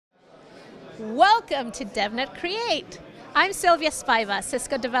Welcome to DevNet Create. I'm Silvia Spiva,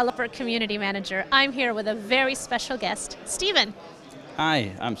 Cisco Developer Community Manager. I'm here with a very special guest, Stephen.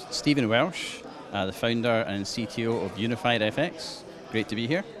 Hi, I'm Stephen Welsh, the founder and CTO of Unified FX. Great to be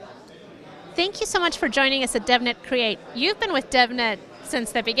here. Thank you so much for joining us at DevNet Create. You've been with DevNet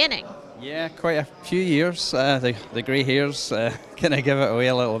since the beginning. Yeah, quite a few years. The grey hairs kind of give it away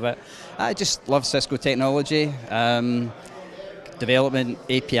a little bit. I just love Cisco technology. Development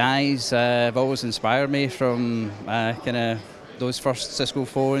APIs have always inspired me from kind of those first Cisco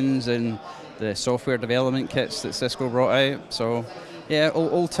phones and the software development kits that Cisco brought out. So yeah,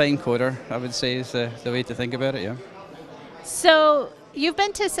 old-time coder, I would say, is the way to think about it, yeah. So you've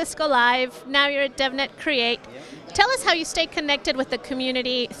been to Cisco Live, now you're at DevNet Create. Yeah. Tell us how you stay connected with the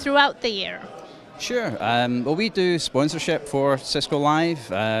community throughout the year. Sure. Well, we do sponsorship for Cisco Live,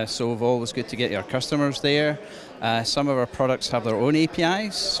 so it's always good to get our customers there. Some of our products have their own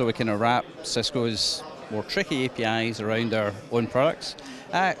APIs, so we can wrap Cisco's more tricky APIs around our own products.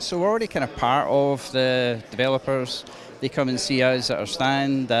 So we're already kind of part of the developers. They come and see us at our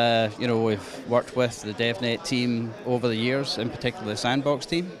stand. We've worked with the DevNet team over the years, in particular the Sandbox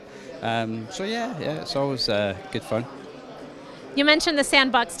team. So yeah, it's always good fun. You mentioned the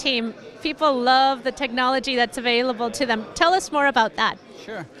Sandbox team. People love the technology that's available to them. Tell us more about that.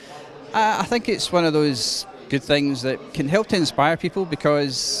 Sure. I think it's one of those good things that can help to inspire people,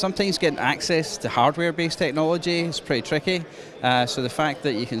 because sometimes getting access to hardware-based technology is pretty tricky. So the fact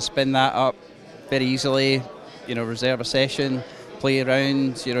that you can spin that up very easily, reserve a session, play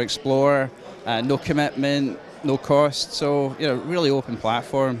around, explore, no commitment, no cost. So, really open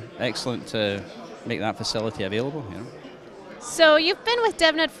platform, excellent to make that facility available. So you've been with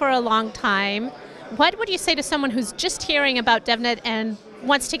DevNet for a long time. What would you say to someone who's just hearing about DevNet and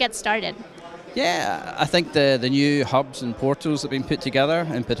wants to get started? Yeah, I think the new hubs and portals that have been put together,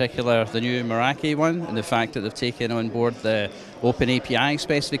 in particular the new Meraki one, and the fact that they've taken on board the Open API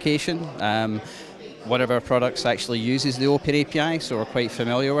specification. One of our products actually uses the Open API, so we're quite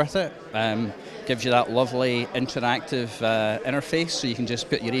familiar with it. Gives you that lovely interactive interface, so you can just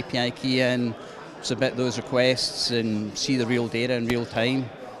put your API key in, submit those requests and see the real data in real time.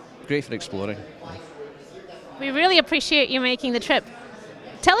 Great for exploring. We really appreciate you making the trip.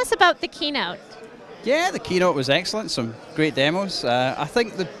 Tell us about the keynote. Yeah, the keynote was excellent, some great demos. I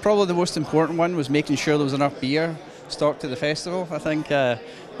think probably the most important one was making sure there was enough beer stocked to the festival. I think that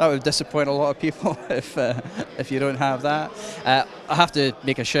would disappoint a lot of people if you don't have that. I have to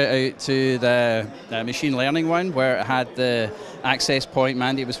make a shout out to the machine learning one, where it had the access point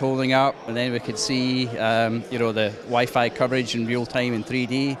Mandy was holding up, and then we could see the Wi-Fi coverage in real time in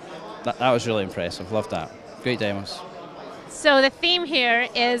 3D. That was really impressive. Loved that. Great demos. So the theme here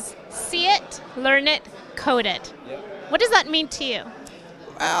is see it, learn it, code it. Yep. What does that mean to you?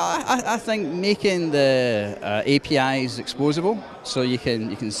 I think making the APIs exposable, so you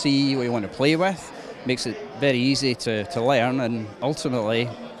can see what you want to play with, makes it very easy to learn, and ultimately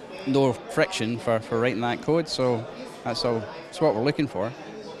no friction for writing that code. So that's what we're looking for.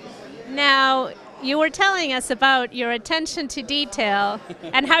 Now, you were telling us about your attention to detail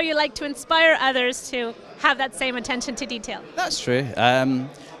and how you like to inspire others to have that same attention to detail. That's true.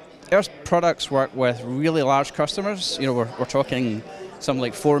 Our products work with really large customers. We're talking something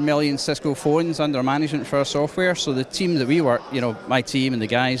like 4 million Cisco phones under management for our software. So the team that we work, my team and the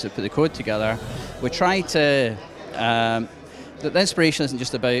guys that put the code together, we try to, the inspiration isn't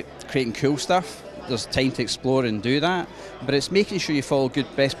just about creating cool stuff. There's time to explore and do that, but it's making sure you follow good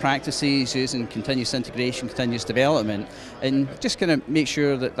best practices, using continuous integration, continuous development, and just kind of make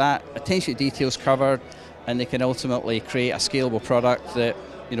sure that attention to detail is covered, and they can ultimately create a scalable product that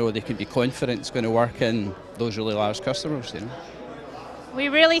they can be confident is going to work in those really large customers. We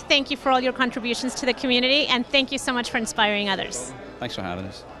really thank you for all your contributions to the community, and thank you so much for inspiring others. Thanks for having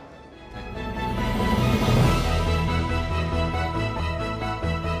us.